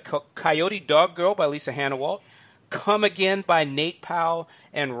at the Coyote Dog Girl by Lisa Hanawalt, Come Again by Nate Powell,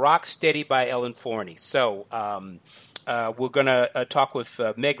 and Rock Steady by Ellen Forney. So we're going to talk with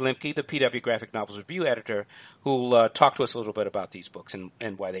Meg Lemke, the PW Graphic Novels Review Editor, who will talk to us a little bit about these books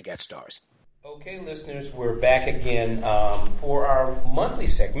and why they got stars. Okay, listeners, we're back again for our monthly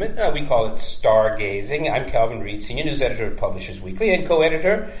segment. We call it Stargazing. I'm Calvin Reed, Senior News Editor of Publishers Weekly and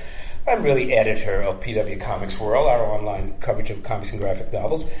co-editor. I'm really editor of PW Comics World, our online coverage of comics and graphic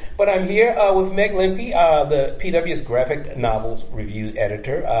novels. But I'm here with Meg Lemke, the PW's Graphic Novels Review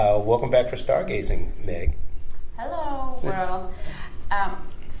Editor. Welcome back for Stargazing, Meg. Hello, world.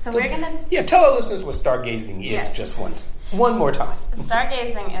 So we're going to... Yeah, tell our listeners what Stargazing is just once. One more time.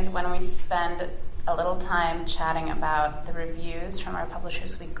 Stargazing is when we spend a little time chatting about the reviews from our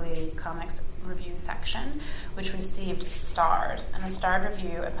Publishers Weekly Comics Review section, which received stars. And a starred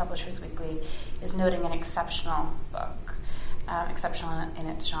review at Publishers Weekly is noting an exceptional book, exceptional in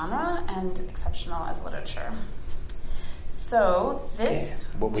its genre and exceptional as literature. So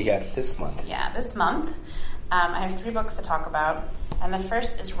what we got this month? Yeah, this month. I have 3 books to talk about, and the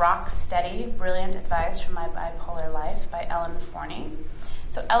first is Rock Steady, Brilliant Advice from My Bipolar Life by Ellen Forney.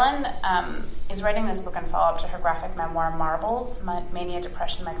 So Ellen is writing this book in follow-up to her graphic memoir Marbles, Mania,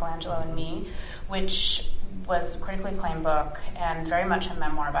 Depression, Michelangelo, and Me, which was a critically acclaimed book and very much a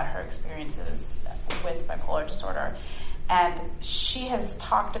memoir about her experiences with bipolar disorder. And she has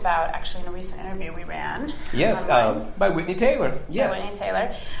talked about, actually in a recent interview we ran. Yes, by Whitney Taylor. Yes. By Whitney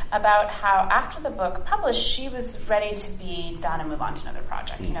Taylor, about how after the book published, she was ready to be done and move on to another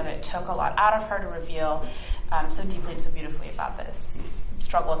project. You know, that it took a lot out of her to reveal so deeply and so beautifully about this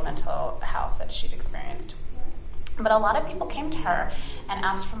struggle with mental health that she'd experienced. But a lot of people came to her and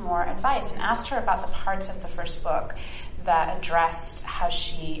asked for more advice and asked her about the parts of the first book that addressed how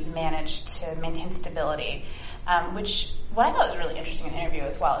she managed to maintain stability, which what I thought was really interesting in the interview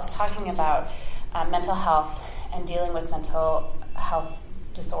as well is talking about mental health and dealing with mental health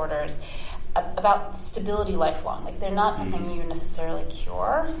disorders, about stability lifelong. Like, they're not something you necessarily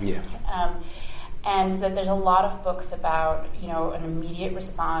cure. Yeah. And that there's a lot of books about, an immediate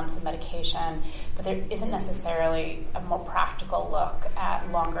response and medication, but there isn't necessarily a more practical look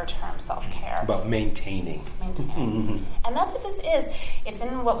at longer-term self-care. About maintaining. And that's what this is. It's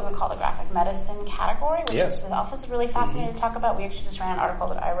in what we would call the graphic medicine category, which is also really fascinating to talk about. We actually just ran an article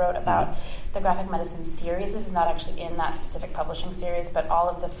that I wrote about the graphic medicine series. This is not actually in that specific publishing series, but all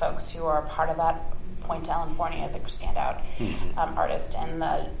of the folks who are part of that point to Ellen Forney as a standout artist in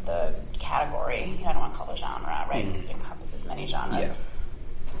the category. I don't want to call it a genre, right? Because it encompasses many genres. Yeah.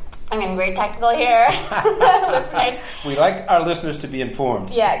 I'm getting very technical here, listeners. We like our listeners to be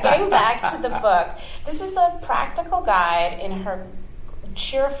informed. Yeah, getting back to the book. This is a practical guide in her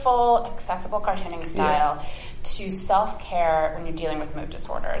cheerful, accessible cartooning style to self-care when you're dealing with mood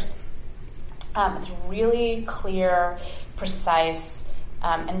disorders. It's really clear, precise,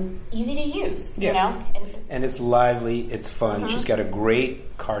 and easy to use, And it's lively, it's fun. She's got a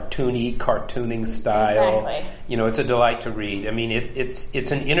great cartooning style. Exactly. It's a delight to read. I mean,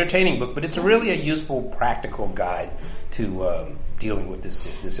 it's an entertaining book, but it's really a useful, practical guide to dealing with this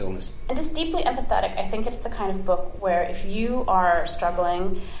illness. And just deeply empathetic. I think it's the kind of book where if you are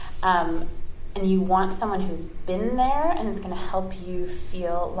struggling, and you want someone who's been there and is going to help you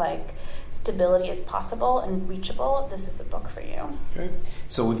feel like stability is possible and reachable, this is a book for you. Okay.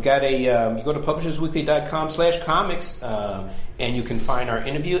 So we've got you go to publishersweekly.com/comics, and you can find our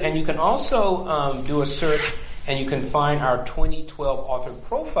interview, and you can also do a search, and you can find our 2012 author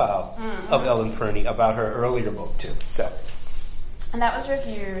profile of Ellen Forney about her earlier book too. So. And that was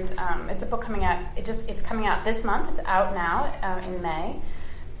reviewed. It's a book coming out. It's coming out this month. It's out now in May.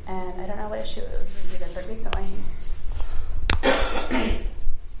 And I don't know what issue it was reviewed in, but recently.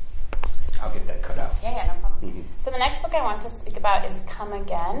 I'll get that cut out. Yeah, no problem. So the next book I want to speak about is Come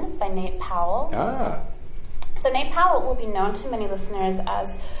Again by Nate Powell. So Nate Powell will be known to many listeners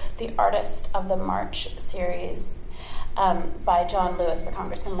as the artist of the March series by John Lewis, by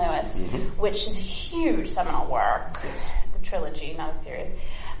Congressman Lewis, which is a huge seminal work. It's a trilogy, not a series.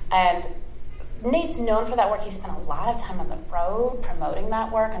 And Nate's known for that work. He spent a lot of time on the road promoting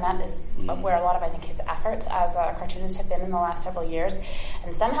that work, and that is where a lot of, I think, his efforts as a cartoonist have been in the last several years.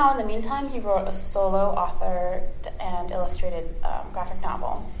 And somehow, in the meantime, he wrote a solo authored and illustrated graphic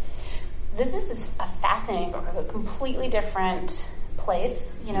novel. This is a fascinating book, a completely different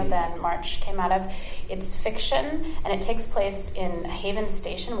place, than March came out of. It's fiction, and it takes place in Haven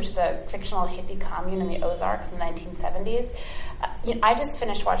Station, which is a fictional hippie commune in the Ozarks in the 1970s. I just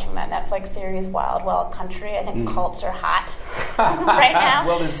finished watching that Netflix series, Wild Wild Country. I think cults are hot right now.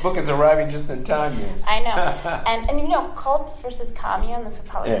 Well, this book is arriving just in time. I know. And cult versus commune, this would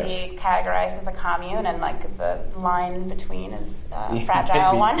probably be categorized as a commune, and like the line between is a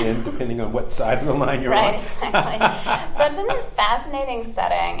fragile one. Depending on what side of the line you're on. Right, exactly. So it's in this fascinating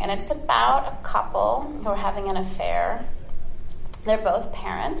setting, and it's about a couple who are having an affair. They're both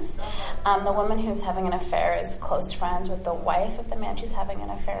parents. The woman who's having an affair is close friends with the wife of the man she's having an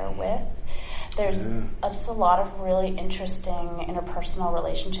affair with. There's just a lot of really interesting interpersonal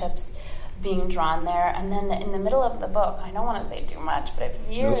relationships being drawn there. And then in the middle of the book, I don't want to say too much, but it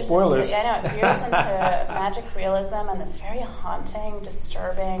veers into magic realism and this very haunting,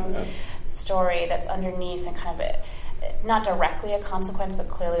 disturbing story that's underneath and kind of not directly a consequence, but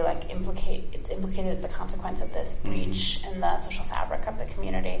clearly it's implicated as a consequence of this breach in the social fabric of the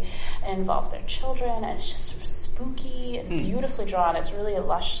community. It involves their children, and it's just spooky and beautifully drawn. It's really a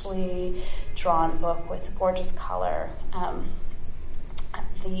lushly drawn book with gorgeous color.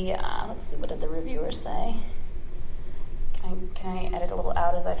 Let's see, what did the reviewer say? Can I edit a little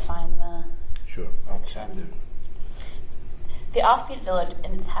out as I find the section? The offbeat village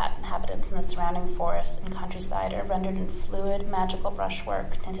and its inhabitants in the surrounding forest and countryside are rendered in fluid, magical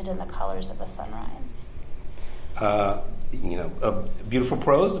brushwork tinted in the colors of the sunrise. A beautiful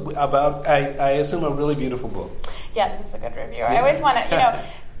prose about, I assume, a really beautiful book. Yeah, this is a good review. I always want to,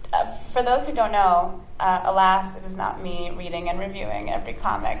 for those who don't know, alas, it is not me reading and reviewing every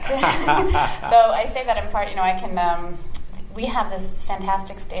comic. Though I say that in part, I can, we have this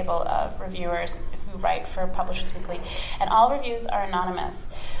fantastic stable of reviewers who write for Publishers Weekly, and all reviews are anonymous.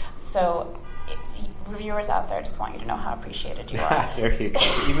 So reviewers out there, just want you to know how appreciated you are. There you go.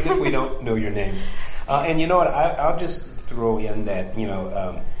 Even if we don't know your names. And you know what? I'll just throw in that,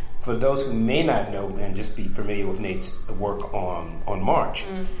 for those who may not know and just be familiar with Nate's work on March,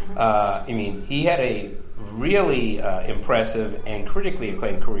 he had a really impressive and critically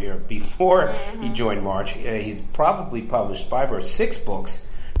acclaimed career before he joined March. He's probably published 5 or 6 books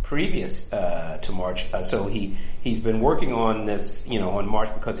previous to March. So he's been working on this, on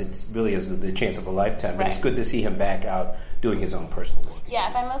March because it really is the chance of a lifetime. But it's good to see him back out doing his own personal work. Yeah,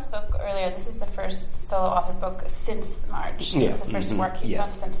 if I misspoke earlier, this is the first solo author book since March. So it's the first work he's done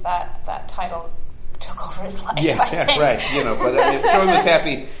since that title took over his life. Yes, right. But I'm sure he was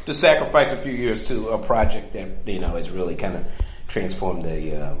happy to sacrifice a few years to a project that has really kind of transformed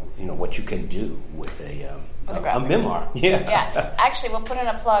the what you can do with a memoir. Yeah. Actually, we'll put in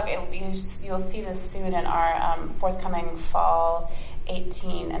a plug. You'll see this soon in our forthcoming fall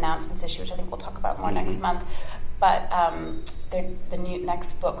 18 announcements issue, which I think we'll talk about more next month. But the new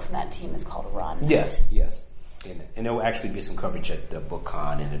next book from that team is called Run. Yes. And there will actually be some coverage at the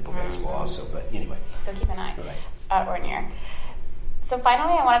BookCon and at Book Expo also. But anyway. So keep an eye. Or near. So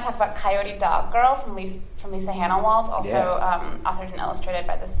finally, I want to talk about Coyote Dog Girl from Lisa Hanawalt, also authored and illustrated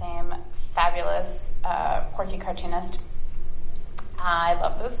by the same fabulous, quirky cartoonist. I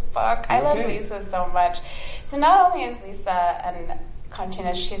love this book. I love Lisa so much. So not only is Lisa a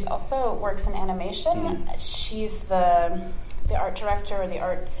cartoonist, she's also works in animation. She's the art director or the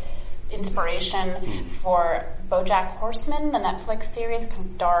art inspiration for BoJack Horseman, the Netflix series, a kind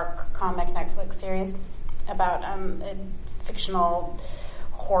of dark comic Netflix series about a fictional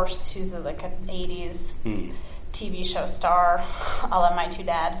horse who's like an 80s TV show star, a la My Two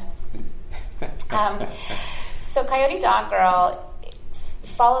Dads. So Coyote Dog Girl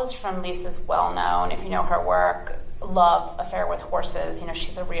follows from Lisa's well-known, if you know her work, love affair with horses.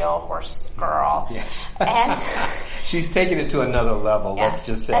 She's a real horse girl. Yes. And she's taken it to another level, let's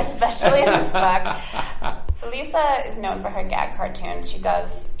just say. Especially in this book. Lisa is known for her gag cartoons. She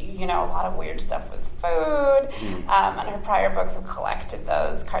does, a lot of weird stuff with food. And her prior books have collected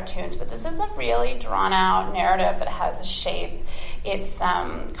those cartoons. But this is a really drawn-out narrative that has a shape. It's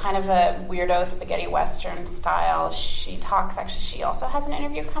kind of a weirdo spaghetti western style. She also has an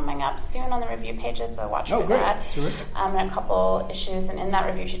interview coming up soon on the review pages, so watch for that. Terrific. And a couple issues. And in that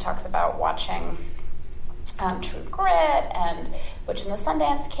review, she talks about watching True Grit and Butch and the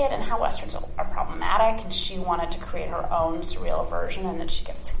Sundance Kid and how westerns are problematic, and she wanted to create her own surreal version, and that she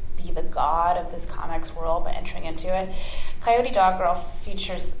gets to be the god of this comics world by entering into it. Coyote Dog Girl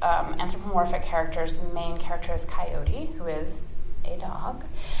features anthropomorphic characters. The main character is Coyote, who is a dog,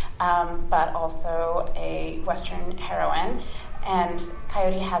 but also a western heroine. And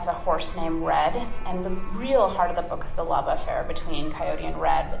Coyote has a horse named Red, and the real heart of the book is the love affair between Coyote and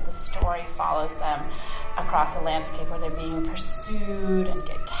Red, but the story follows them across a landscape where they're being pursued and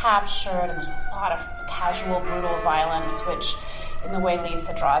get captured, and there's a lot of casual, brutal violence, which, in the way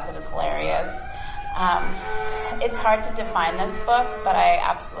Lisa draws it, is hilarious. It's hard to define this book, but I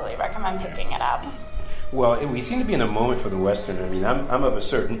absolutely recommend picking it up. Well, we seem to be in a moment for the Western. I mean, I'm of a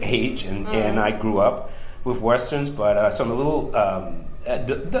certain age, and I grew up with Westerns, but so I'm a little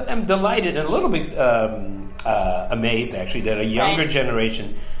I'm delighted and a little bit amazed, actually, that a younger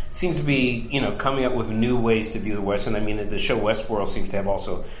generation seems to be, coming up with new ways to view the Western. I mean, the show Westworld seems to have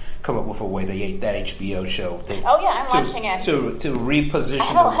also come up with a way, that HBO show. I'm watching it. To reposition I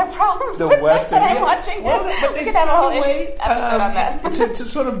have a lot of problems the with Western. But I'm watching it. Well, but we could have a whole episode on that. to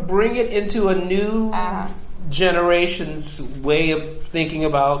sort of bring it into a new generation's way of thinking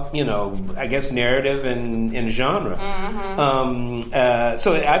about, I guess narrative and genre.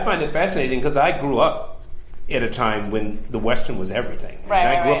 So I find it fascinating because I grew up at a time when the Western was everything.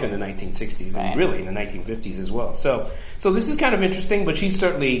 I grew up in the 1960s and really in the 1950s as well. So this is kind of interesting, but she's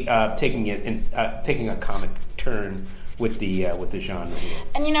certainly taking a comic turn with the genre here.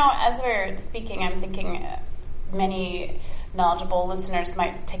 And as we're speaking, I'm thinking many knowledgeable listeners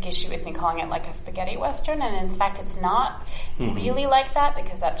might take issue with me calling it like a spaghetti western, and in fact it's not really like that,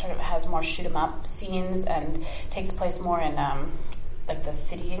 because that sort of has more shoot 'em up scenes and takes place more in like the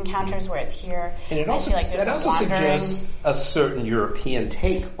city encounters, whereas here and it also, I feel like there's suggests a certain European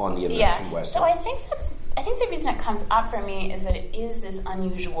take on the American Western. So I think the reason it comes up for me is that it is this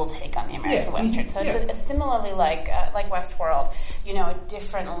unusual take on the American Western. So it's a similarly like Westworld, a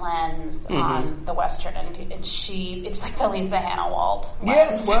different lens on the Western, and it's like the Lisa Hanawalt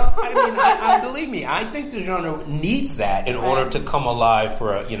lens. Yes, well, I mean, I believe me, I think the genre needs that in order to come alive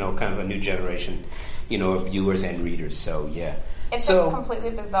for a, kind of a new generation, of viewers and readers. So yeah. It's a completely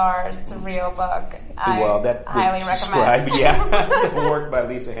bizarre, surreal book. That highly recommend. The work by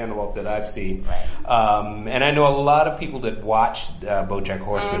Lisa Hanawalt that I've seen. Right. And I know a lot of people that watched BoJack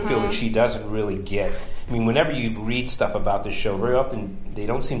Horseman feel that she doesn't really get I mean, whenever you read stuff about the show, very often they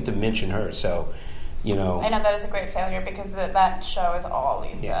don't seem to mention her. So, you know. I know that is a great failure because that show is all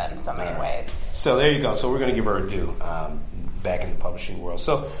Lisa in so many ways. So there you go. So we're going to give her a due back in the publishing world.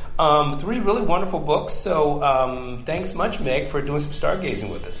 So 3 really wonderful books. So thanks much, Meg, for doing some stargazing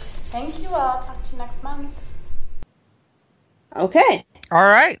with us. Thank you all. Talk to you next month. Okay. All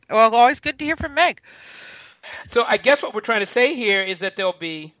right. Well, always good to hear from Meg. So I guess what we're trying to say here is that there'll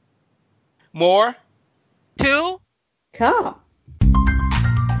be more to come.